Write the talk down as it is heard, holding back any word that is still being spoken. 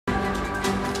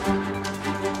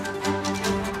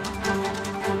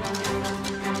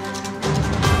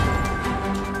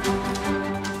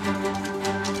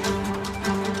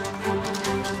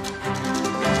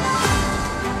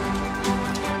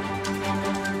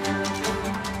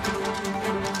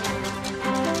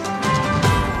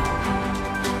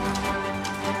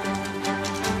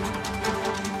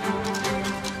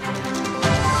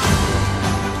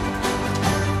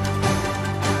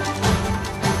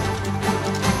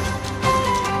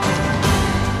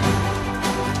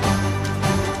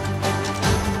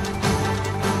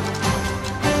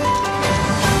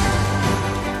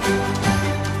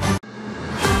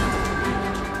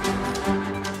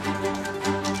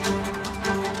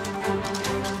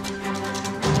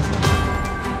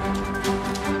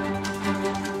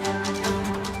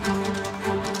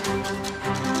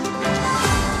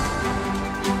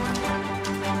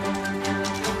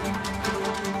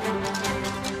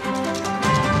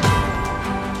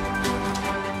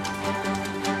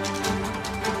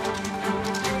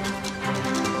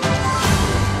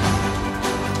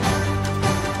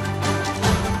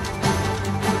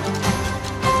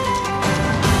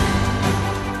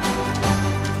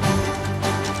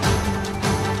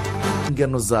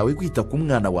inshingano zawe kwita ku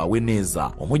mwana wawe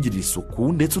neza, umugirira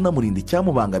isuku ndetse unamurinda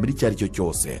icyamubangamira icyo ari cyo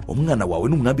cyose. Umwana wawe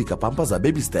numwambika pampa za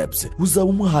baby steps uzaba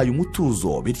umuhaye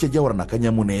umutuzo, bityo ajya ahorana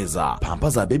akanyamuneza. Pampa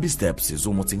za baby steps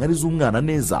zumutse inkari z'umwana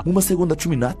neza mu masegonda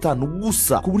 15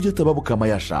 gusa, ku buryo atababuka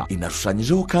amayasha.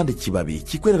 Inashushanyijeho kandi ikibabi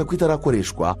kikwereka ko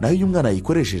itarakoreshwa, naho iyo umwana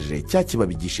yayikoresheje cya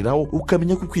kibabi gishiraho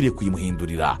ukamenya ko ukwiriye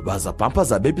kuyimuhindurira. Baza pampa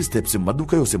za baby steps mu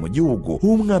maduka yose mu gihugu,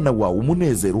 umwana wawe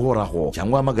umunezero uhoraho.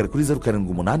 Cyangwa hamagare kuri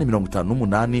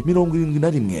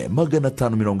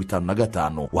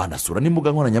 0788581555. Wanasura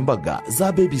n'imbuga nkoranyambaga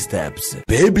za baby steps.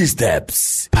 Baby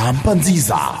steps, pampa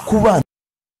nziza ku bana.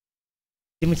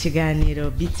 Mu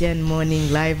kiganiro BTN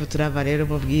Morning Live turava rero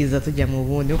mu bwiza tujya mu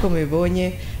bundi, uko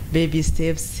mubibonye baby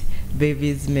steps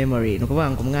baby's memory, no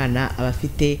kuvuga ngo umwana aba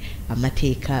afite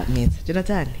amateka meza.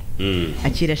 Jonathan,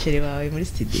 akira shere wawe muri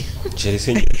studio. Shere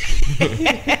senye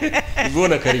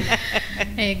ubona karibu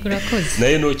gurakoze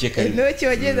naye noke karibu noke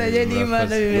wagezanye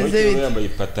n'Imana bimeze bite? Yambaye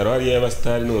ipataro ari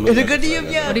y'abastari none uriko niyo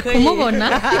myaka uri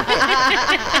kumubona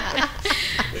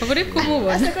uri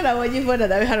kumubona ase ko nabonye ivona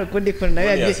nawe hano kundi ko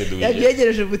nawe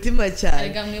yagejeje umutima cyane.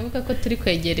 Rega mwibuka ko turi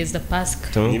kwegereza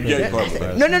Pasika. Nibyo ari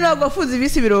kwambara none ntabwo afunze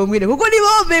ibisi 40 kuko ni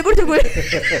bombe gutyo gwe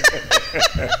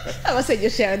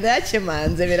abasegesha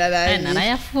yandakemanze birarangiye.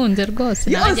 Narayafunze rwose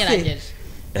naragerageje.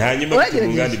 Hanyuma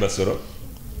tungandi basoro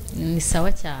ni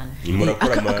sawa cyane.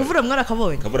 Akavura mwara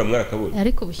kabonye.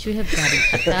 Ariko ubushyuhe bwari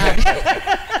atari.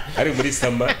 Ari muri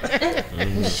sama.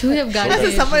 Ubushyuhe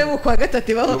bwari. Sama yo kwa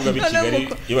gatatu baho.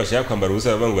 Ibashaka kwambara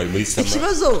ubusa bavuga bari muri sama.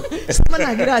 Ikibazo sama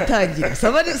ntagira atangira.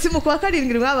 Sama si mu kwa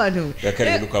karindwi mw'abantu.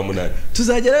 Yakarindwi kwa munani.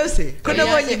 Tuzagera yose. Ko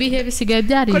nabonye ibihe bisigaye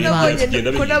byari ibanga.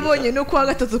 Ko nabonye no kwa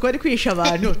gatatu ko ari kwisha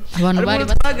abantu. Abantu bari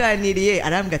baganiriye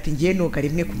arambwa ati ngiye nuka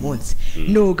rimwe ku munsi.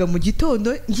 Noga mu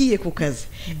gitondo ngiye ku kazi.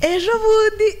 Ejo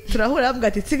bundi turahura ambwa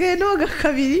ati tsigaye noga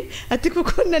kabiri ati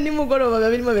kuko na nimugoroba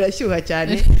babirimo birashyuha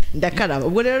cyane ndakaraba.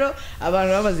 Ubwo rero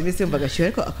abantu bamaze iminsi mva gashyuha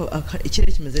ariko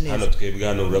ikirere kimeze neza. Hano twebwe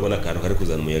hano urabona akantu kari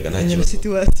kuzana umuyaga nta kibazo.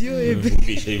 Situation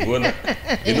bishe ibona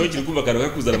inoki kuri kumva akantu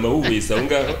kari kuzana amahuwe isa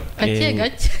ngaho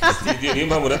gake niyo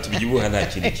mpamvu ratubyibuha nta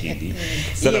kindi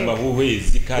sana amahuwe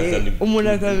zikazana umuntu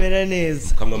akamera neza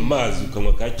ukamwa amazi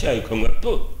ukamwa kacyayi ukamwa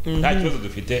to nta kibazo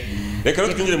dufite. Reka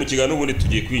rero twinjire mu kiganiro ubundi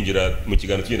tugiye kwinjira mu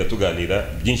kiganiro tugenda tuganira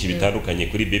byinshi bitandukanye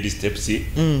kuri baby steps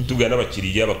tubwira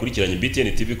n'abakiriya bakurikiranye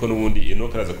BTN TV ko n'ubundi eno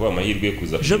karaza kuba amahirwe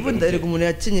kuza Jobundi ariko umuntu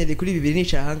yakenyereye kuri 2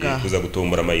 nica hanga kuza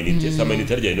gutombora amayinite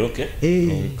samayinite arya inoke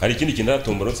hari ikindi kintu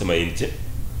aratomborotse amayinite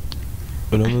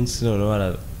uno munsi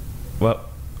none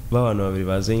abantu babiri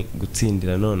baze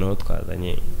gutsindira noneho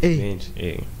twazanye benshi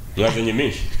twazanye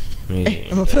menshi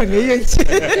amafaranga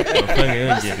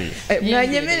yiyongereye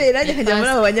mwanyemerera nanjye nkajya muri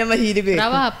abo banyamahirwe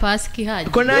urabaha Pasika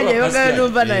ihajye ko nanjye yo ngaho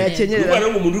numva nayakenyerera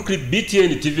ubwo umuntu uri kuri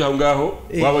BTN TV aho ngaho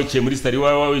waba wicaye muri stari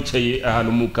waba wicaye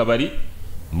ahantu mu kabari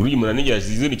muri uyu munani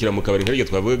yazizunikira mu kabari nkarige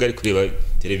twavuga ari kureba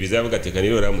televiziyo y'agatekano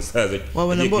rero ramusaza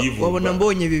wabona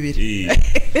mbonye bibiri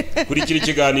kurikira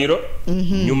ikiganiro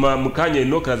nyuma mukanye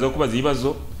no kaza kubaza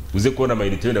ibibazo uze kubona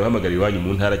amayinite wenda bahamagara iwanyu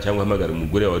mu ntara cyangwa hamagara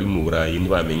umugore wari mu Burayi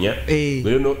ntibamenya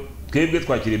rero twebwe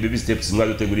twakiriye baby steps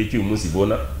mwaduteguriye iki uyu munsi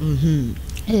bona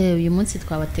uyu munsi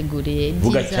twabateguriye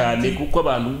vuga cyane kuko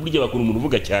abantu burya bakuru umuntu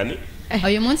uvuga cyane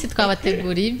uyu munsi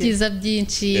twabateguriye ibyiza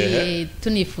byinshi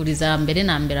tunifuriza mbere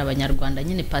na mbere abanyarwanda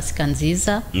nyine Pasika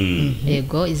nziza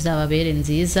yego izababere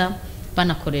nziza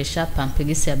banakoresha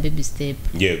pampegisi ya baby step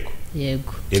yego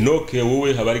Enoke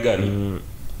wowe habari gani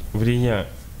buriya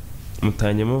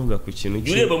mutanye muvuga ku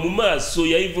kintu ureba mu maso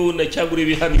ya Ivona cyangwa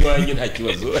urebe hano wanjye nta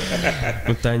kibazo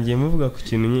mutangiye muvuga ku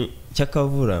kintu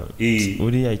cy'akavura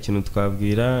buriya ikintu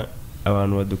twabwira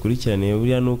abantu badukurikiraniye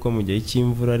buriya nuko mu gihe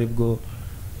cy'imvura aribwo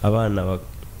abana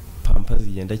pampa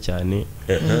zigenda cyane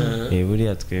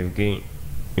buriya twebwe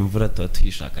imvura tuba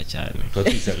tuyishaka cyane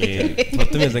tuba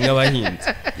tumeze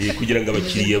nk'abahinzi kugira ngo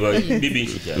abakiriya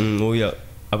babibinshi cyane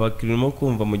abakiriya mo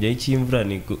kumva mu gihe cy'imvura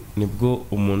nibwo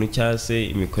umuntu cyase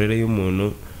imikorere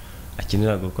y'umuntu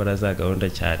akenera gukora za gahunda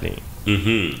cyane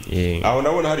aho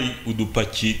nabona hari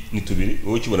udupaki ni tubiri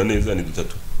wowe ukibona neza ni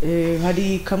dutatu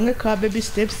hari kamwe ka baby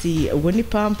steps ubwo ni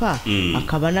pampa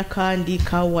akaba n'akandi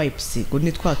ka wipes ngo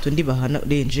ni twatundi bahana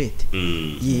renjete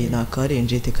naka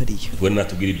renjete kariyo ubwo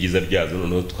natubwira ibyiza byazo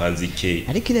noneho twanzike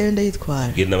ariko irayo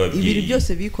ndayitwara ibiri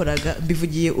byose bikoraga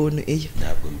bivugiye on air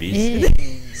ntabwo mbizi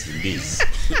simbizi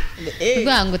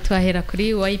ngo twahera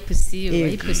kuri wipes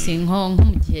nko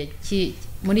mu gihe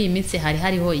muri iyi minsi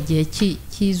hariho igihe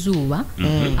cy'izuba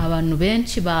abantu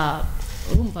benshi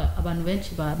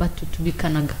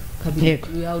batutubikanaga kabiri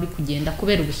uri kugenda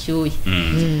kubera ubushyuhe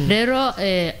rero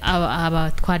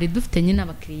aba twari dufite nyine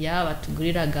abakiriya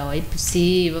batuguriraga wa IPC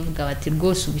bavuga bati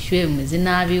rwose ubushyuhe bumeze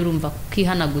nabi urumva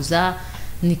kukihanaguza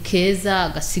ni keza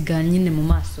agasiga nyine mu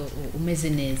maso umeze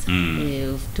neza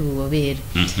ufite ububobere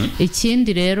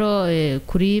ikindi rero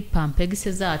kuri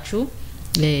pampegise zacu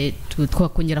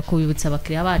twakongera kubibutsa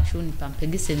abakiriya bacu ni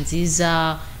pampegise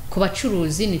nziza ku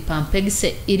bacuruzi ni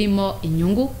pampegise irimo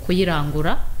inyungu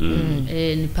kuyirangura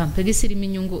ni pampegise irimo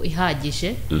inyungu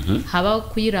ihagije haba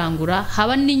kuyirangura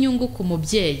haba n'inyungu ku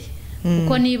mubyeyi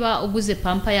kuko niba uguze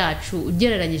pampa yacu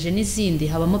ugereranyije n'izindi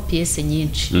habamo piyese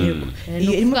nyinshi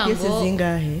irimo piyese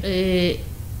zingahe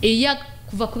iya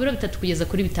kuva ku biro 3 kugeza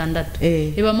kuri 6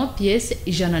 ibamo piyese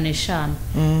 105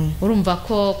 urumva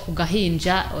ko ku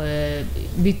gahinja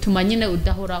bituma nyine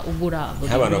udahora ugura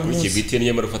abantu bakurikiye BTN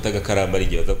nyamara ufata agakaramba ari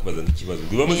gihe bazakubaza n'ikibazo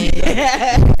bibamo zingahe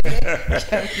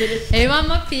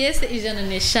ibamo piyese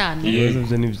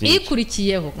 105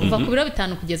 ikurikiyeho kuva ku biro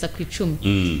 5 kugeza ku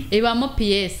 10 ibamo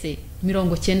piyese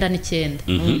 99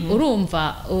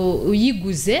 urumva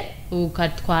uyiguze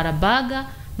ukatwara baga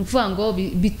nukuvuga ngo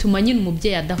bituma nyine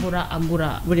umubyeyi adahora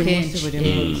agura kenshi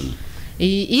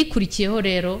ikurikiyeho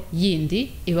rero yindi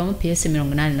ibamo piyese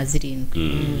 87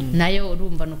 nayo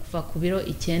urumva no kuva ku biro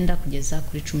 9 kugeza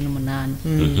kuri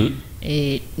 18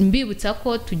 mbibutsa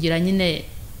ko tugira nyine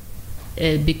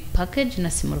big package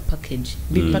na small package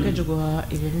big package guha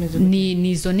ibemeze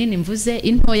ni izo nini mvuze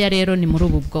intoya rero ni muri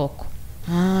ubu bwoko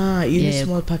iyo ni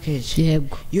small package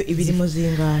yego yo ibirimo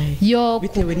zingahe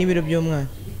bitewe n'ibiro by'umwana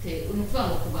unuvuga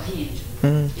ngo kugahinja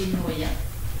intoya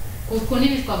kuko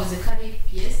nibi twavuze ko ari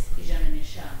PS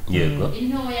 105 yego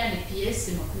intoya ni PS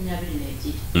 22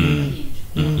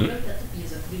 kuva 3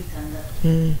 kugeza kuri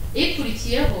 6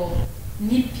 ikurikiyeho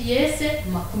ni PS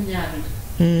 20 ku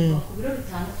biro 5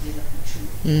 kugeza kuri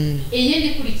 10 iyindi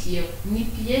ikurikiyeho ni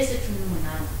PS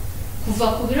 18 kuva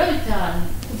ku biro 5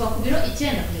 kuva ku biro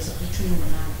 9 kugeza kuri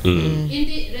 18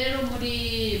 indi rero muri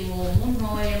mu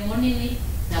ntoya munini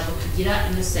ntabwo tugira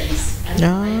ino size ariko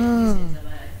twizeza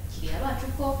abakiriya bacu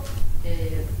ko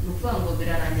nukuvuga ngo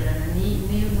birarangirana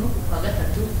no ku kwa 3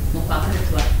 mu kwa 4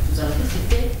 tuzaba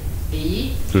dufite iyi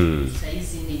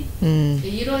size nini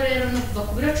iyi rero no kuva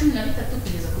ku biro 13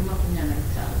 kugeza kuri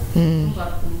 25 umva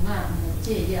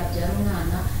umubyeyi abyara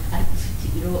umwana ariko ufite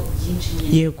ibiro byinshi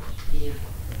nyine yego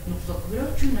no kuva ku biro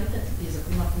 13 kugeza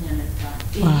kuri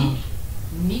 25 iyi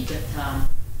ni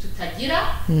 5 tutagira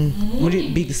muri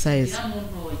big size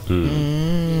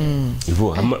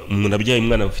ivo umuntu abyaye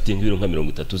umwana ufite nk'ibiro nka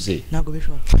 30 ze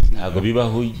ntago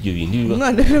bibaho ibyo bintu bibaho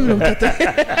umwana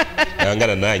 30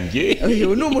 yangana nanjye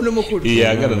uyu ni umuntu mukuru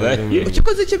yangana nanjye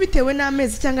ukikoze icyo bitewe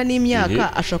n'amezi cyangwa n'imyaka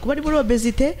ashobora kuba ari muri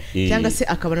obesite cyangwa se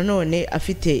akaba nanone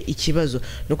afite ikibazo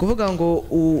no kuvuga ngo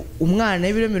umwana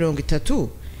w'ibiro 30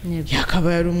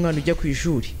 yakaba yari umwana ujya ku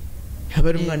ishuri haba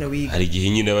ari umwana wiga hari igihe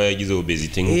nyine aba yagize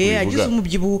obesite nk'uko bivuga yagize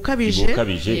umubyibuho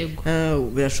ukabije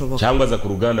birashoboka cyangwa aza ku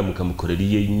ruganda mukamukorera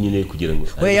iye nyine kugira ngo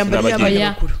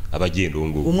abagenda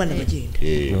umwana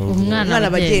abagenda umwana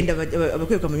abagenda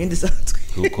abakwiruka mu myenda isanzwe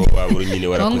kuko waba uri nyine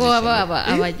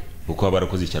warakoze uko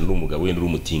barakoze cyane uri umugabo wenda uri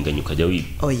umutinganyi ukajya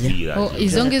wira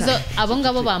izo ngizo abo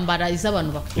ngabo bambara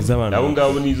iz'abantu bakuru abo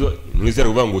ngabo nizo mwizera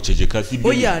kuvuga ngo ceceka si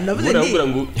byo navuga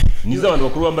ngo n'iz'abantu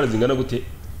bakuru bambara zingana gute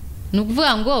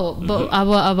nukuvuga ngo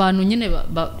abantu nyine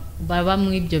baba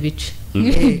mu ibyo bice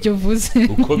ibyo vuze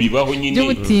uko bibaho nyine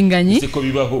by'ubutinganyi ko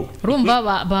bibaho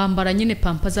urumva bambara nyine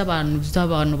pampa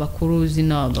z'abantu bakuru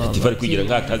bari kwigira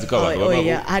nk'akazi k'abantu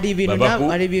babaho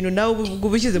hari ibintu nawe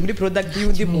ubushyize muri product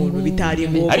y'undi muntu bitari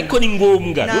ngombwa ariko ni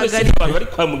ngombwa none abantu bari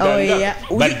kwa muganga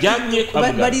baryamye kwa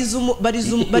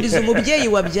muganga bariza umubyeyi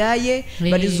wabyaye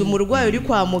bariza umurwayi uri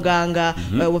kwa muganga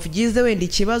wagize wenda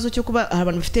ikibazo cyo kuba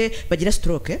abantu bafite bagira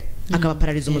stroke akaba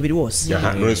paraliza umubiri wose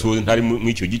none so ntari mu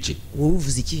icyo gice wowe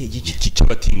uvuze ikihe gice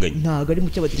cy'abatinganyi ntago ari mu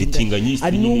cy'abatinganyi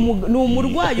ni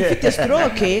umurwayi ufite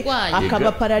stroke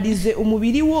akaba paralize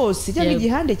umubiri wose cyangwa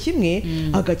igihande kimwe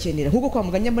agakenera nk'uko kwa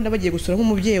muganga mbona bagiye gusura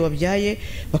nk'umubyeyi wabyaye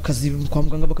kwa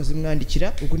muganga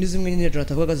bakazimwandikira ubwo ni zimwe nyine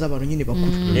atavuga z'abantu nyine bakuru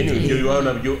ibyo bibaho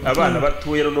nabyo abana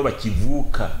batoya no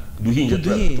bakivuka duhinja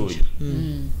turatoya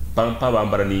pampa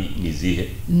bambara ni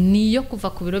zihe niyo kuva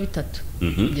ku biro 3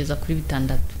 kugeza kuri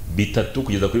 6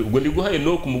 kugeza kuri ubwo ndiguhaye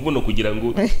no ku muvuno kugira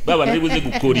ngo babana ribuze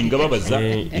gukoringa babaza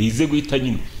rize guhita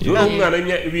nyine rero umwana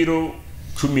w'ibiro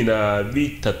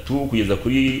 13 kugeza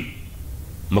kuri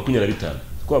 25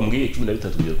 twambwiye 13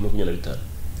 kugeza kuri 25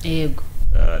 yego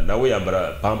nawe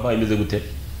yambara pampa imeze gute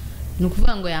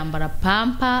nukuvuga ngo yambara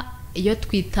pampa iyo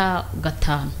twita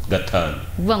 5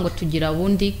 uvuga ngo tugira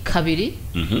bundi 2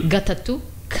 3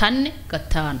 4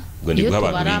 5 iyo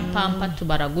tubara pampa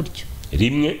tubara gutyo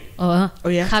rimwe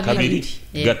kabiri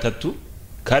Yego. gatatu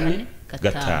kane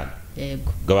gatanu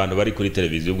yego abantu bari kuri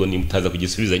televiziyo ubwo nimutaza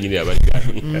kugisubiza nyine abari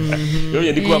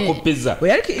yo ndi kubakopeza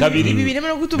kabiri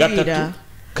gatatu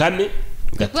kane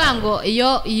kuvuga ngo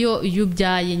iyo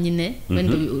ubyaye nyine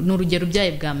ni urugero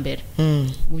ubyaye bwa mbere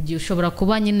ugiye ushobora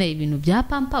kuba nyine ibintu bya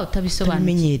pampa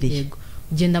utabisobanukiye yego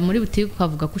ugenda muri butike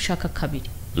ukavuga ko ushaka kabiri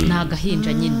ni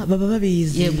agahinja nyine baba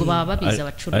babizi yego baba babizi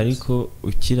abacuruzi ariko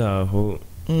ukiri aho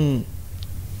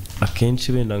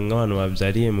akenshi wenda nk'abantu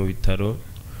babyariye mu bitaro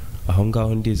aho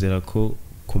ngaho ndizera ko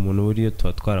ku muntu buriyo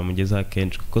tuba twaramugezeho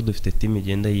akenshi kuko dufite timu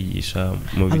igenda yigisha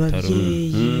mu bitaro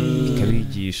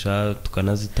ikabigisha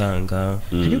tukanazitanga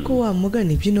ariko wa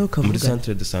mugani ibyo nawe ukavuga muri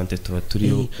centre de santé tuba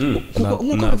turiho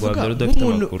ntabwo wabyara udafite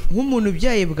amakuru nk'umuntu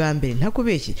ubyaye bwa mbere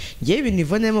ntakubeshye ngewe ibintu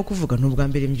ivana arimo kuvuga ni ubwa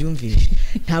mbere mbyumvise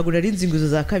ntabwo nari nzi inguzo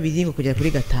za kabiri ngo kugera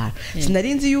kuri gatanu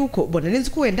sinari nzi yuko mbona nzi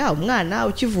ko wenda umwana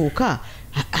ukivuka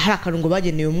hari akantu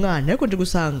bageneye umwana ariko ndi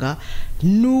gusanga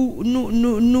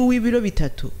n'uw'ibiro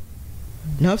bitatu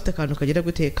nawe afite akantu kagera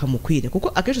guteka mukwira kuko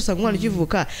akenshi usanga umwana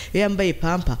ukivuka iyo yambaye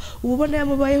pampa uba ubona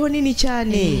yamubayeho nini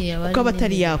cyane kuko aba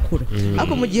atari yakura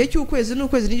ariko mu gihe cy'ukwezi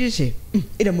n'ukwezi n'igice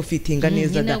iramufitinga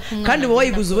neza da kandi uba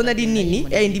wayiguze ubona ari nini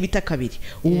yayindi bita kabiri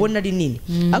uba ubona ari nini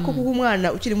ariko kuko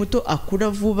umwana ukiri muto akura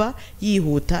vuba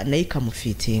yihuta nayo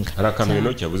ikamufitinga hari akantu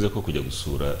rero cyavuze ko kujya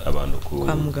gusura abantu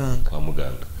kwa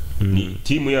muganga ni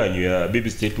timu yanyu ya baby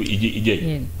step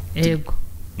ijyayo yego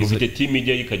mufite timu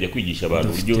ijyayo ikajya kwigisha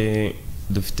abantu uburyo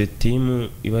dufite timu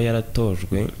iba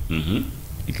yaratojwe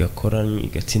igakora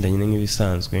igatsinda nyine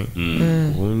nk'ibisanzwe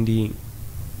ubundi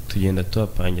tugenda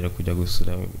tubapangira kujya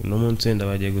gusura no munsi wenda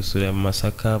bagiye gusura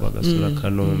Masaka bagasura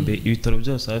Kanombe ibitaro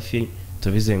byose hafi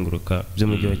tubizenguruka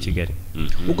by'umujyi wa Kigali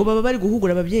ubwo baba bari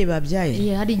guhugura ababyeyi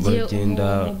babyaye hari igihe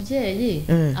umubyeyi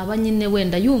aba nyine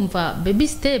wenda yumva baby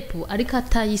step ariko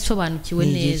atayisobanukiwe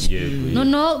neza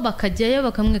noneho bakajyayo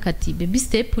bakamweka ati baby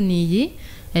step niyi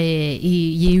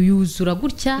yuzura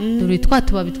gutya dore twa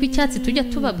tubabi tw'icyatsi tujya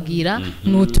tubabwira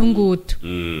n'utu ngutu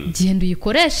genda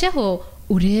uyikoresheho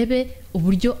urebe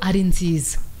uburyo ari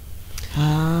nziza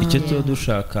icyo tuba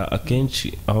dushaka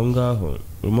akenshi aho ngaho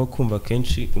urimo kumva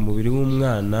akenshi umubiri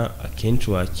w'umwana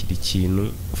akenshi wakira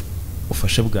ikintu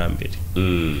ufashe bwa mbere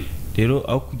rero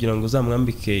aho kugira ngo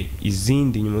uzamwambike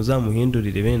izindi nyuma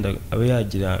uzamuhindurire wenda abe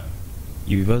yagira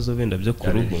ibibazo wenda byo ku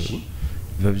rugo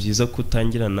biba byiza ko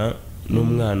utangirana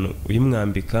n'umwana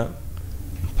uyimwambika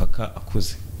mpaka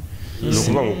akuze ni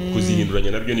ukuvuga ngo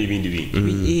kuzihinduranya nabyo ni ibindi bintu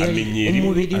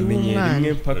amenyera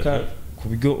rimwe mpaka ku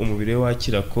buryo umubiri we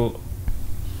wakira ko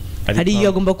hari iyo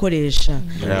agomba gukoresha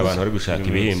hari abantu bari gushaka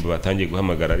ibihembo batangiye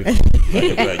guhamagara ariko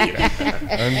ntibaragira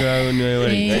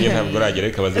ntabwo uragera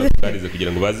ariko bazatugarize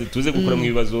kugira ngo tuze gukuramo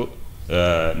ibibazo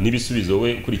n'ibisubizo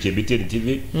we ukurikiye BTN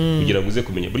TV kugira ngo uze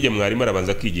kumenya burya mwarimu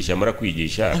arabanza kwigisha amara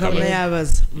kwigisha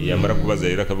yabaza yamara kubaza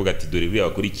rero akavuga ati dore buriya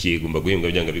wakurikiye gomba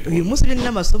guhembwa byanga bikora uyu munsi ni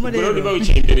n'amasomo rero niba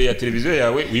wicaye imbere ya televiziyo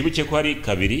yawe wibuke ko hari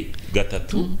kabiri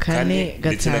gatatu kane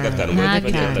ndetse na gatanu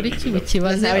turi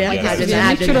kibazo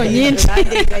inshuro nyinshi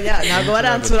ntabwo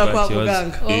baransura kwa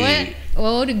muganga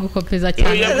wowe uri gukopeza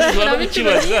cyane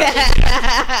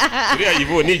buriya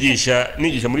yibo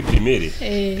nigisha muri primaire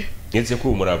ndetse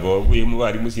ko umurava wavuye mu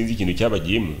barimu sinzi ikintu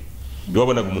cyabagiyemo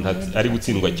wabonaga umuntu ari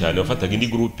gutsindwa cyane wafataga indi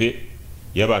groupe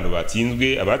y'abantu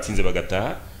batsinzwe abatsinze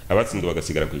bagataha abatsinzwe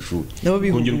bagasigara ku ishuri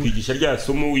ukongera ukigisha rya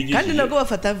somo wigishije kandi nabwo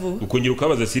bafata vuba ukongera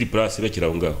ukabaza siri place bakira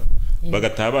aho ngaho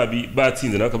bagataha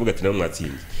batsinze nawe akavuga ati nawe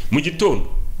mwatsinze mu gitondo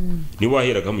niba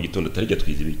waheraga mu gitondo atarya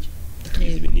twize ibiki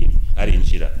twize ibinini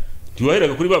arinjira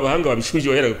ntiwaheraga kuri babahanga babishuje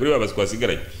waheraga kuri babazi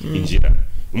twasigaranye injira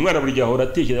umwana buri gihe ahora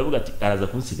atekereza avuga ati araza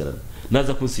kunsigarana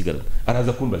naza kunsigarana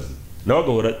araza kumbaza nawe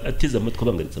agahora ateze amatwi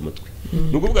abangaritse amatwi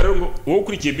ni ukuvuga rero ngo wowe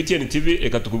ukurikiye BTN TV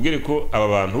reka tukubwire ko aba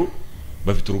bantu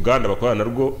bafite uruganda bakorana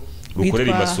narwo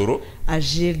rukorera imasoro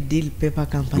Agile Deal Paper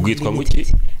Company rwitwa nguki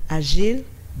Agile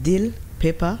Deal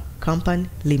Paper Company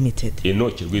Limited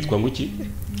enoke rwitwa nguki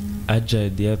Agile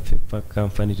Deal Paper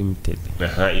Company Limited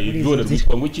ibyo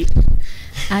rwitwa nguki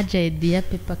Agile Deal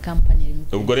Paper Company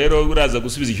Limited ubwo rero uraza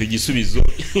gusubiza icyo gisubizo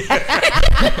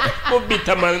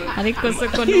ubitaman ariko se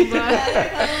ko numva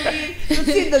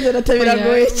utsinda zera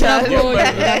biragoye cyane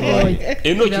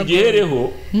enoke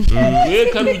gihereho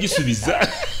weka n'ugisubiza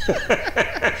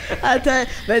ata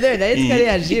bade na iskari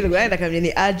Agile rwanda kamye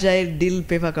ni Agile Deal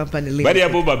Paper Company Limited bari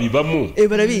abo babibamo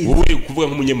barabizi wowe kuvuga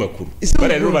nk'umunyamakuru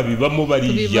bari rero babibamo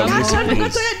bari ya musi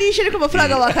kuko yadishe ariko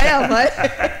amafaranga bakayamaye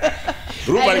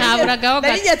ntaburagaho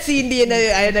nari yatsindiye nawe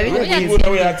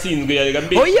yatsinzwe yarega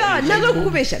mbere oya naga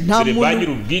kubesha nta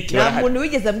nta muntu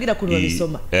wigeze ambwira ko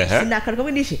babisoma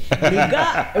sinakarwa nishe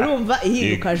niga urumva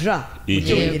ihinduka ja mu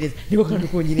cyongereza niko kandi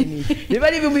kongere ni biba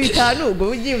ari 5,000 ubwo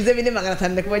ugiye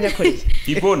 4,500 kubanyakoreye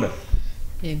ibona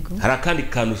hari akandi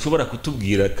kantu ushobora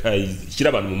kutubwira kashyira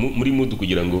abantu muri mudu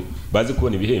kugira ngo baze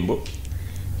kubona ibihembo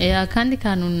akandi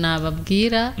kantu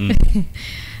nababwira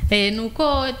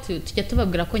nuko tujya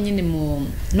tubabwira ko nyine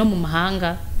no mu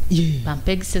mahanga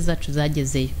pampegisi zacu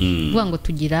zagezeyo kuvuga ngo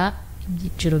tugira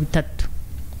ibyiciro 3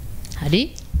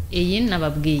 hari iyi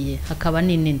nababwiye hakaba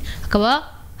n'inini hakaba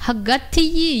hagati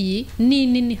y'iyi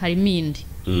n'inini harimo indi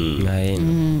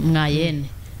mwayene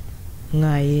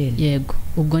yego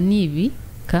ubwo ni ibi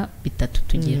ka 3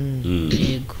 tugira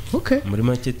yego muri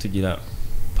make tugira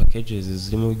packages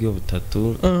ziri mu buryo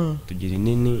 3 tugira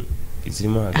inini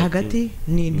izirimo hagati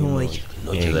ni ntoya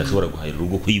zashobora guhahira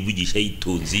urugo kuyivugisha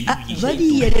yitonze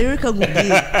bariya rero reka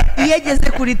ngubwire iyo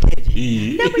ageze kuri tele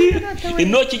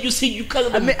intoki ujye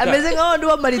ameze nka wundi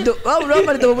w'amarido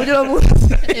mu buryo bamuzi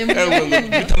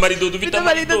dufite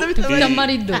amarido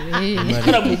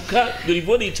karamuka dore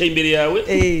ibone yicaye imbere yawe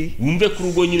wumve ko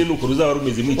urugo nyine nuko ruzaba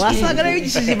rumeze nk'iki wasanga nayo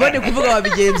yigishije ibone kuvuga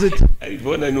wabigenza ute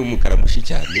ibone ni umukaramushi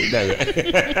cyane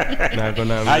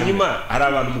hanyuma hari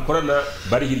abantu mukorana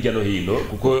bari hirya no hino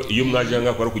kuko iyo mwaje hanga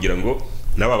akora kugira ngo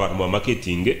naba abantu mu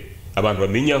marketing abantu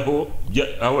bamenya aho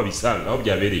babisanga aho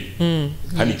byabereye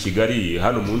hano i Kigali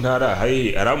hano mu ntara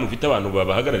hari mufite abantu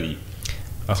babahagarariye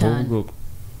ahubwo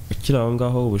ukiri aho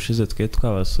ngaho ubushize twe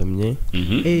twabasomye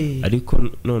ariko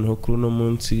noneho kuri uno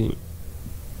munsi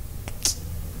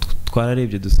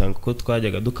twararebye dusanga ko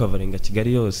twajyaga dukavaringa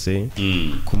Kigali yose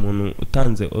ku muntu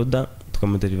utanze order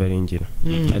tukamuderivaringira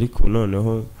ariko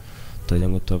noneho tujya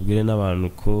ngo tubabwire n'abantu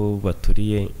ko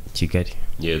baturiye Kigali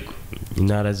yego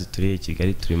intara zituriye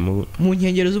Kigali turimo mu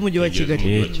nkengero z'umujyi wa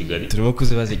Kigali turimo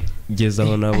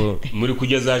kuzibagezaho nabo muri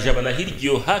kugeza jabana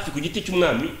hiryo hafi ku giti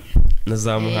cy'umwami na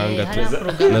za Muhanga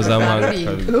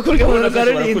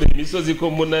imisozi ko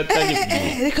munatangiye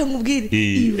reka nkubwire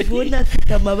ibona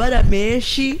afite amabara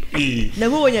menshi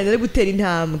namubonye ari gutera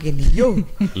intambwe niyo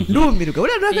ndumirwa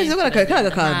buriya nakagize ko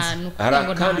karagakanze hari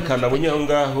akandi kanabonye aho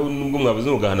ngaho nubwo mwabuze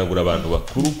mugahanagura abantu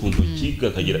bakuru ku ntoki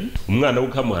kagira umwana we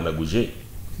ukamuhanaguje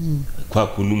kwa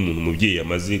kuntu umuntu umubyeyi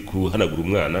yamaze kuhanagura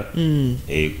umwana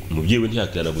umubyeyi we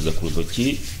ntiyakihanaguza ku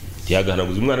ntoki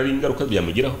ntiyagahanaguza umwana ari ingaruka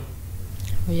byamugiraho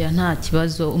oya nta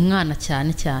kibazo umwana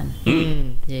cyane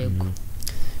yego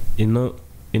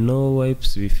ino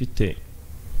wipes bifite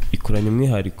ikoranye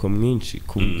umwihariko mwinshi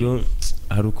ku buryo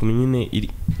hari ukuntu nyine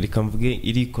reka mvuge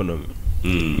iri economy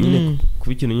nyine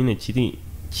kuba ikintu nyine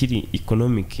kiri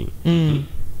economic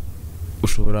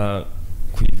ushobora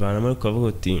kuyivanamo ariko ukavuga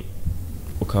uti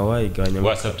ukaba wayigabanya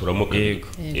wasaturamo yego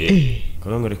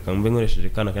kuko reka mbe nkoresheje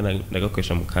kana kandi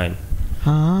ndagakoresha mu kanya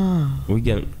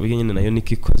burya nyine nayo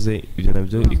niko ikoze ibyo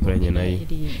nabyo ikoranye nayo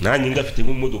nanjye ngafite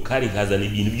nk'umudukari nkazana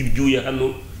ibintu by'ibyuya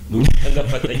hano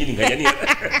n'ugafata nyine nkajya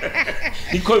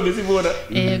niko bimeze ibona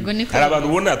hari abantu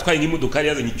ubona atwaye nk'imodokari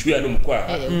yazanye icyuya no mu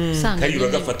kwaha kari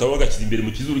uragafata wowe agashyize imbere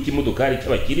mu kizuru cy'imodokari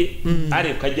cy'abakire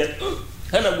ariko kajya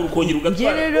hanagura ukongera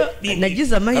ugatwara rero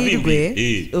nagize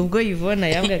amahirwe ubwo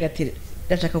Yvonne yambwaga ati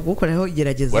ndashaka kugukoraho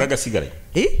igerageza waragasigaranye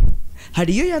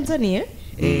hari iyo yanzaniye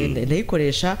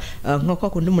ndayikoresha nko kwa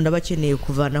kundi umuntu aba akeneye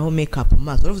kuvanaho makeup mu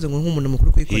maso uravuze ngo nk'umuntu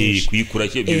mukuru kuyikura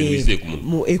ibintu bisize ku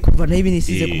munwa kuvanaho ibintu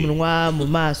bisize ku munwa mu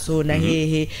maso na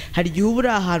hehe hari igihe uba uri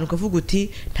ahantu ukavuga uti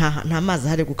nta mazi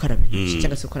ahari gukaraba intoki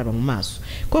cyangwa se gukaraba mu maso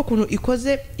kuko ukuntu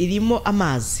ikoze irimo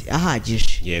amazi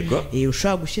ahagije yego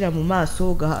ushobora gushyira mu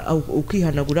maso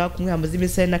ukihanagura kumwe hamaze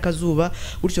iminsi n'akazuba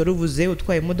gutyo ruvuze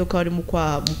utwaye imodoka wari mu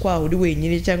kwaha uri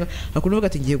wenyine cyangwa akuntu uvuga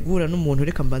ati ngiye guhura n'umuntu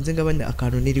reka mbanze ngabane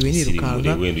akantu niriwe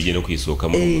nirukanga wenda ugiye no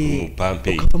kwisohokamo mu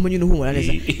pampe ukavamo nyine uhumura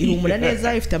neza ihumura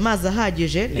neza ifite amazi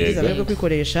ahagije nagize amahirwe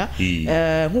kwikoresha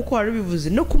nk'uko wari ubivuze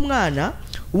no ku mwana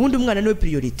ubundi umwana niwe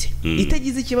priority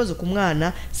itagize ikibazo ku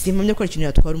mwana simpamye ko ikintu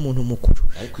yatwara umuntu mukuru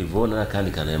ariko Yvonne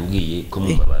kandi kana yambwiye ko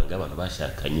mu mabanga abantu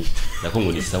bashakanye nako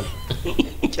ngo ni sawa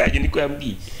cyane niko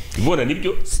yambwiye Yvonne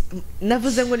nibyo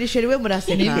navuze ngo nisheriwe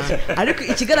muraseka ariko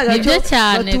ikigaragara cyo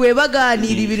batuwe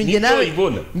baganira ibintu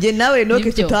nge nawe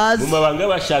noke tutazi mu mabanga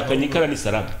bashakanye kana ni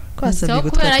salama so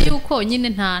kubera yuko nyine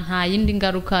nta yindi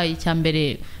ngaruka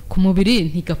icyambere ku mubiri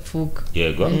ntigapfuka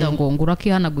yego ngo ngura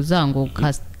kihanaguza ngo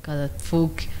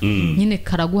kapfuke nyine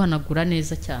karaguhanagura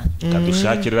neza cyane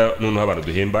kadushakira noneho abantu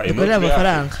duhemba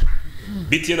amafaranga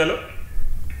BTN alo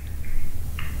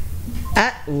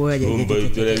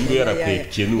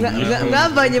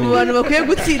mwambanye mu bantu bakwiye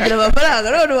gutsindira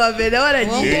amafaranga none uwa mbere nawe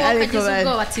aragiye ariko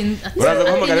uraza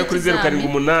guhamagara kuri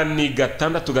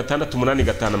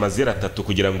 07866885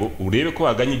 kugira ngo urebe ko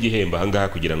waganye igihembo ahangaha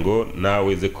kugira ngo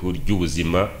nawe ze kurya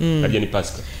ubuzima arya ni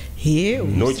Pasika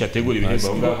no cyategura ibihembo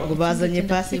aho ngaho ngo bazanye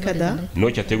Pasika da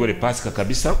no cyategure Pasika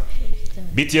kabisa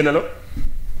BTN alo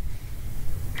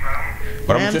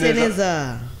baramutse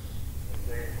neza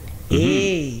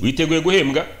witeguye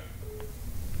guhembwa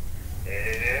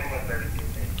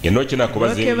Enoki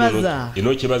nakubaze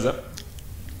Enoki baza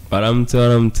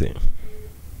baramutse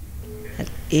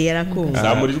yarakumva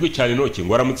zamurijwe cyane Enoki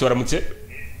ngo waramutse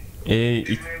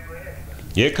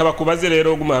yeka bakubaze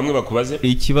rero guma hamwe bakubaze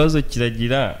ikibazo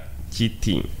kiragira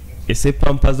kiti ese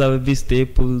pampa za baby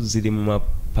step ziri mu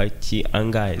mapaki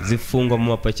angahe zifungwa mu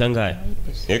mapaki angahe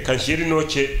reka nshire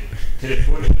Enoki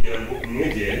telefone kugira ngo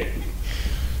umwegere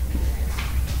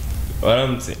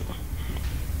waramutse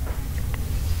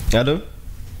Alo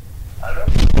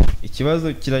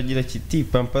ikibazo kiragira kiti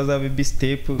pampa za baby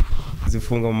step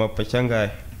zifunga mu mapaki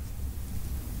angahe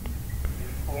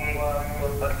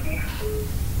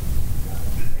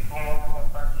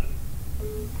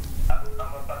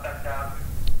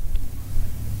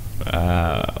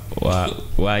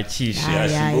wakishe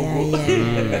yashimbugu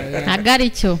agari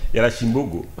cyo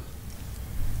yarashimbugu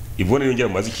Ivone yongera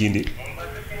mubaze ikindi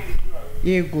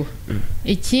yego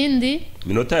ikindi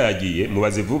minota yagiye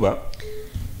mubaze vuba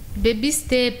baby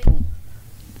step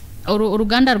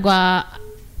uruganda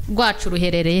rwacu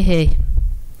ruherereye hehe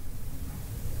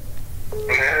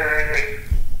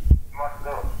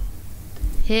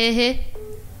hehe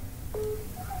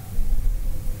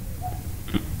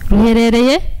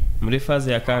ruherereye muri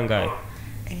faze ya kangahe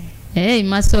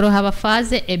Masoro haba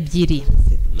faze ebyiri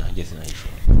nanjye sinayisho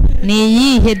ni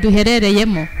iyihe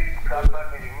duherereyemo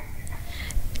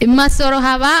Masoro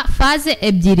haba faze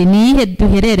ebyiri ni iyihe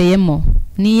duherereyemo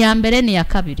ni iya mbere ni iya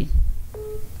kabiri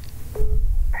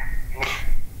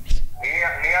ni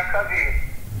iya kabiri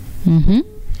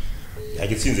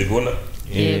yagitsinze bibona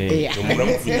umura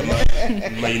mufite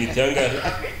amayinite yangahe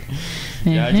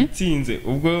yagitsinze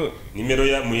ubwo nimero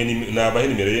ya nabahe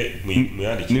nimero ye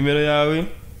muyandike nimero yawe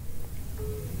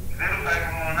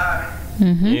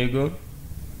 0 yego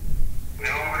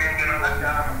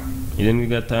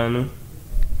 75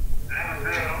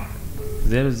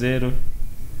 00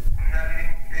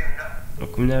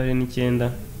 29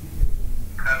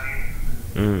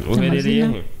 uherereye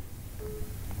he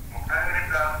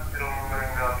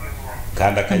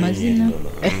kanda kanyenyeri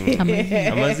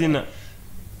amazina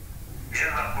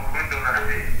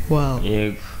wow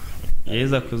yego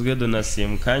yeza kuzwe donasiyo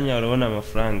mu kanya urabona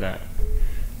amafaranga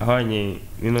ahwanye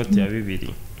n'inoti ya 2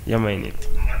 y'amayinite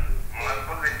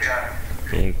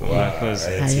yego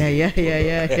wakoze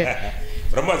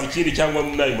uramaze ikindi cyangwa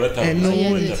nayo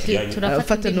muratanga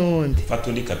turafata n'undi fata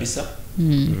undi kabisa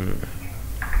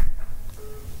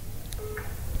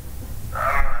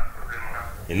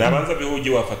nabanza bihugi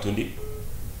wafata undi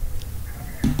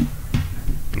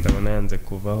ndabona yanze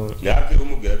kuvaho nabyo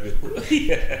umubwira bihu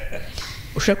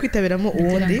ushaka kwitabiramo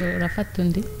uwundi urafata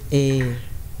undi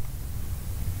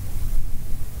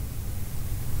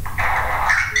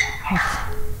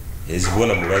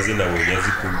ezibona mubaze nawe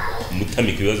yazi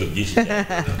kumutamika ibibazo byinshi cyane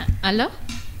Alo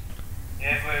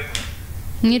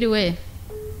mwiriwe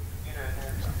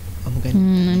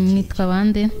nitwa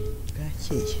bande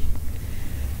bwakeye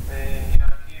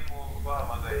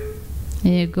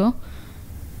yego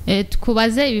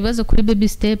tukubaze ibibazo kuri baby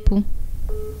step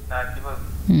nta kibazo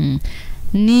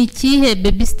ni ikihe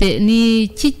baby step ni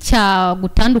iki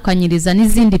cyagutandukanyiriza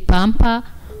n'izindi pampa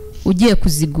ugiye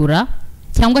kuzigura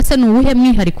cyangwa se ni uwuhe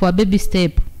mwihariko wa baby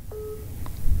step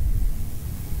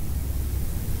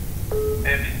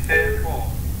baby step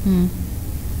ni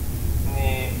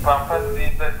pampa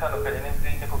nziza itandukanye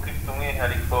n'izindi kuko ifite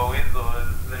umwihariko w'izo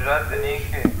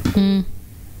jadenike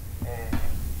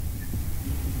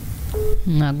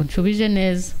ntabwo nshubije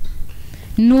neza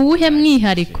ni uwuhe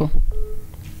mwihariko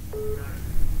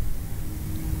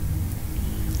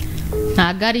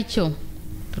ntabwo ari cyo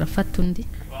turafata undi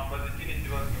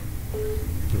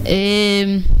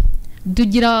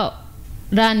tugira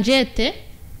ranjete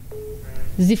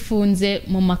zifunze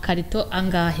mu makarito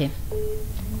angahe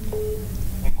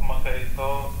ni ku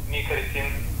makarito n'ikarito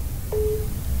imwe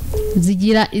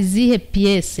zigira izihe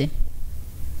piyese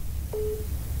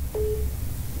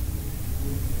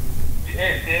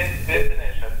piyese ni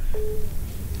eshatu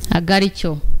ntabwo ari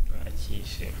cyo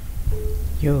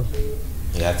yo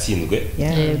yatsinzwe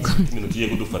yego ibintu tugiye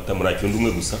kudufata muri undi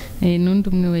umwe gusa n'undi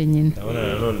umwe wenyine ndabona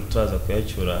nanone turaza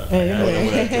kuyacyura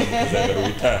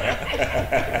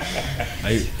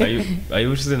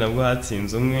ayo ushize nabwo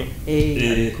hatsinze umwe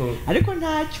ariko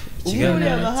ntacyo umwe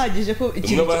uriya bahagije ko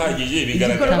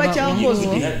igikorwa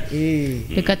cyakozwe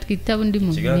reka twitaba undi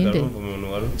muntu kigaragara urumva umuntu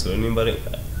warutswe nimba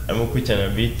arimo gukurikirana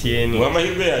BTN mu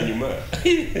amahirwe ya nyuma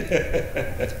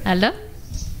Alo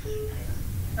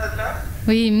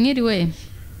Oui, mwiriwe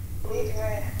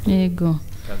yego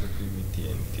kaza kuri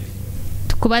BTN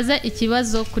tukubaza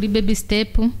ikibazo kuri baby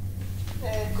step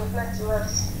yego nta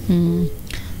kibazo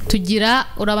tugira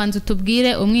urabanza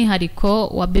utubwire umwihariko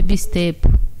wa baby step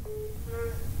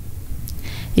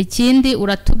ikindi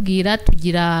uratubwira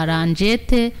tugira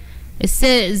ranjete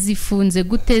ese zifunze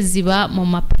gute ziba mu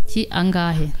mapaki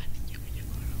angahe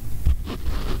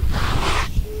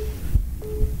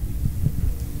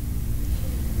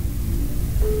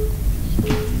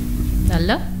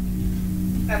Allo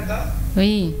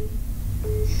Oui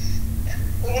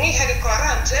umwihariko wa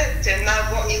ranjete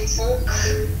ntabwo ivuka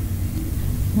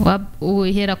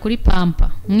uhera kuri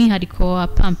pampa umwihariko wa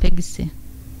pampegise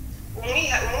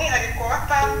umwihariko wa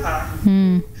pampa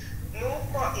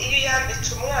nuko iyo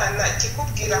yambitse umwana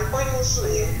ikikubwira ko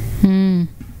yuzuye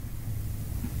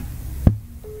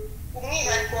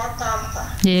umwihariko wa pampa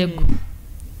yego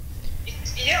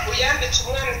iyo uyambitse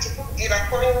umwana ikikubwira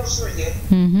ko yuzuye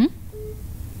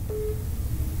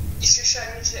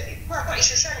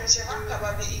ishushanyijeho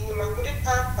akababi inyuma kuri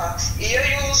pampa iyo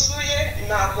yuzuye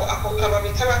ntabwo ako kababi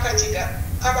kaba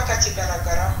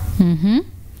kakigaragaraho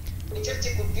nicyo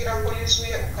kikubwira ko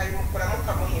yuzuye ukayimukuramo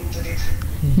ukamuhindurira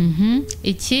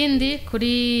ikindi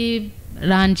kuri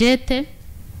ranjete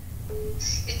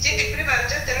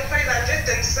nuko ari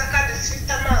ranjete nziza kandi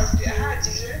zifite amazi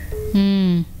ahagije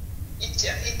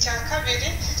icya kabiri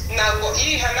ntabwo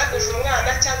iyo ihanaguje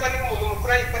umwana cyangwa n'umuntu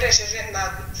mukuru ayikoresheje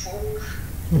ntabwo ipfuka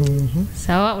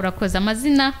sawa urakoze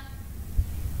amazina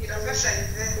irafasha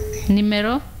Yvette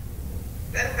nimero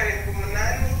 7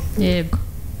 yego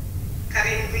 7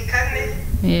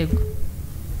 yego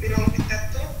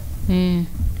 30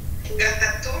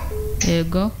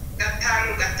 yego 5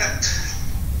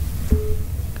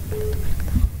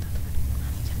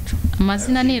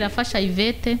 amazina ni irafasha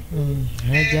Yvette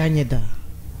yajyanye da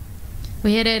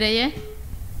uherereye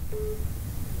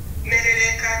merere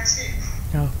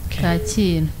Kacyiru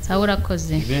Kacyiru sawa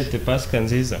urakoze Yvette Pasika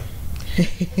nziza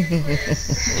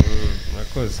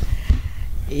urakoze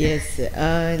yes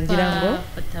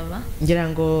ngira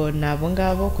ngo nabo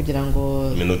ngabo kugira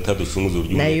ngo minota dusunguze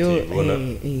uburyo nayo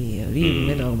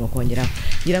rimwe nagomba kongera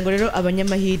ngira ngo rero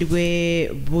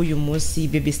abanyamahirwe b'uyu munsi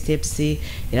baby steps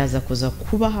iraza kuza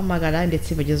kubahamagara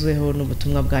ndetse bagezweho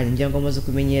n'ubutumwa bwanyu ngira ngo muze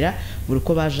kumenyera buri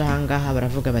uko baje ahangaha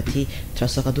baravuga bati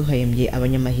turasohoka duhembye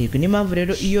abanyamahirwe ni mpamvu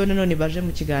rero iyo nanone baje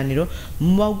mu kiganiro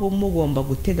mugomba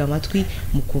gutega amatwi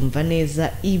mukumva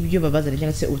neza ibyo babazaniye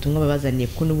cyangwa se ubutumwa babazaniye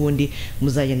kuko n'ubundi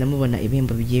muzagenda mubona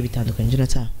ibihembo bigiye bitandukanye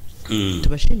Jonathan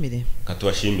tubashimire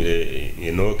katubashimire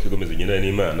Enoke gomeze ugenda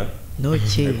n'Imana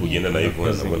Noke kugenda nayo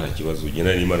ivona nabo nta kibazo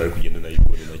ugenda n'Imana ari kugenda nayo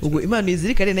ivona ubwo Imana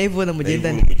izirikane nayo ivona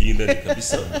mugendane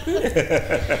kabisa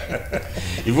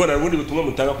ivona ubundi butumwa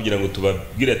mutanga kugira ngo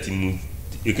tubabwire ati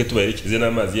reke tubaherekeze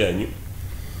n'amazi yanyu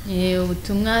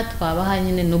ubutumwa twabaha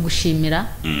nyine no gushimira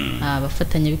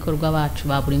abafatanyabikorwa bacu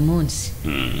ba buri munsi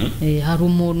hari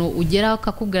umuntu ugeraho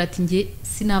akakubwira ati nge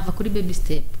sinava kuri baby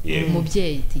step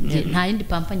umubyeyi nta yindi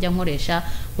pampa njya nkoresha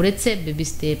uretse baby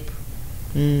step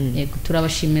yego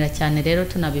turabashimira cyane rero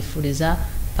tunabifuriza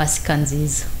Pasika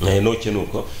nziza Noke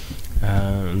nuko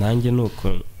nanjye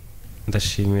nuko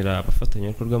ndashimira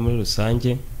abafatanyabikorwa muri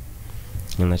rusange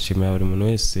nashimira buri muntu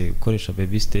wese ukoresha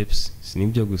baby steps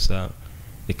sinibyo gusa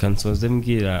reka nsoze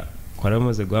mbwira ko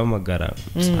aramaze guhamagara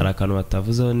hari akantu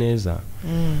batavuzeho neza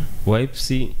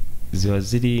wipes ziba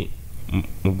ziri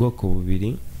mu bwoko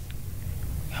bubiri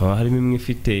haba harimo imwe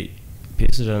ifite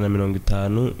pesi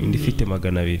 150 indi ifite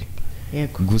 200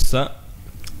 gusa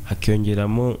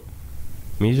hakiyongeramo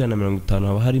mu 150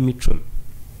 haba harimo 10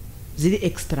 ziri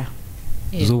extra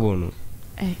z'ubuntu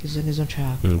izo nizo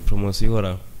nshaka promotion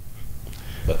ihoraho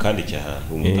bakandi cyaha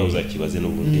umuntu uzakibaze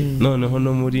n'ubundi noneho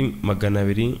no muri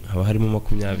 200 haba harimo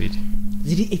 20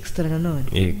 ziri extra nanone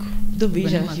yego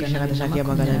ndumvije ndashaka ya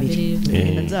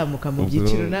 200 nzamuka mu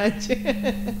byiciro nacyo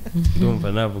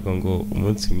ndumva navuga ngo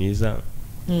umunsi mwiza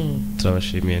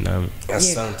turabashimiye namwe.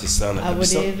 asante sana abo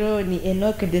kabisa. rero ni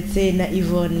Enoch ndetse na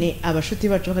Yvonne abashuti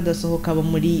bacu bakadasohoka bo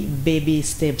muri Baby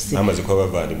Steps. Amaze kuba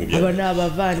bavandimwe bya. Aba ni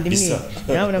abavandimwe.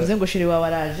 Nawe navuze ngo shiri wawe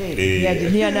araje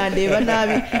ntiyanandeba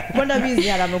nabi kuko ndabizi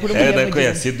hari amakuru ko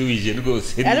yaseduije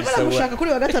rwose. arimo aragushaka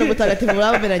kuri wa gatanu mutagatifu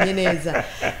bameranye neza.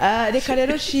 Reka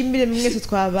rero shimire mwese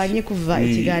twabanye kuva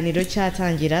ikiganiro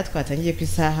cyatangira twatangiye ku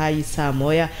isaha y'isa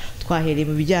moya twahereye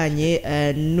mu bijyanye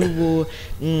n'ubu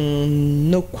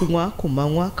no kunywa ku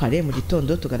manywa kare mu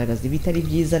gitondo tugaragaza ibitari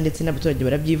byiza ndetse n'abaturage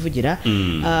barabyivugira.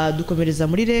 Dukomereza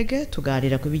muri rege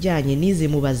tuganira ku bijyanye n'izi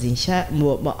mubazi nshya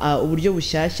uburyo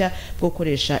bushyashya bwo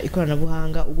gukoresha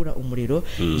ikoranabuhanga ugura umuriro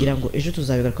ngira ngo ejo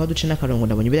tuzabigarukaho duce n'akarongo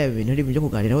ndabonye biriya bintu ari byo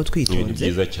kuganiraho twitonze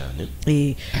byiza cyane.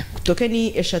 tokeni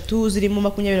 3 zirimo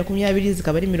 20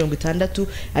 zikaba ari 60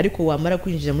 ariko wamara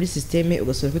kwinjira muri systeme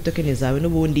ugasura kuri tokeni zawe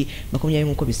n'ubundi 20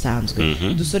 nkuko bisanzwe.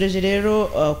 Dusoreje rero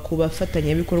ku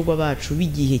bafatanyabikorwa bacu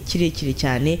bigihe kirekire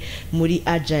cyane muri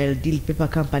Agile Deal Paper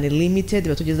Company Limited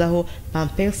batugezaho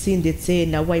Pampers ndetse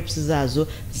na wipes zazo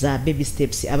za Baby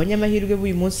Steps. Abanyamahirwe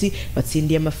b'uyu munsi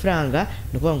batsindiye amafaranga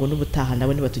no kuvuga ngo n'ubutaha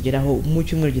nabo batugeraho mu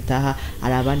cyumweru gitaha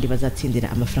ari abandi bazatsindira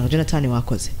amafaranga. Jonathan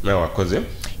wakoze. Nawe wakoze.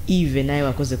 Yves nawe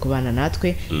wakoze kubana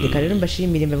natwe. Reka rero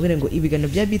mbashimire mbabwire ngo ibiganiro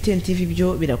bya BTN TV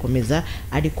byo birakomeza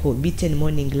ariko BTN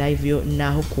Morning Live yo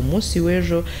naho ku munsi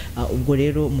w'ejo. Ubwo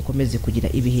rero mukomeze kugira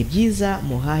ibihe byiza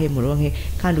muhahe muronke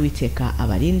kandi witeka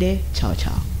abarinde. Ciao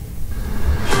ciao.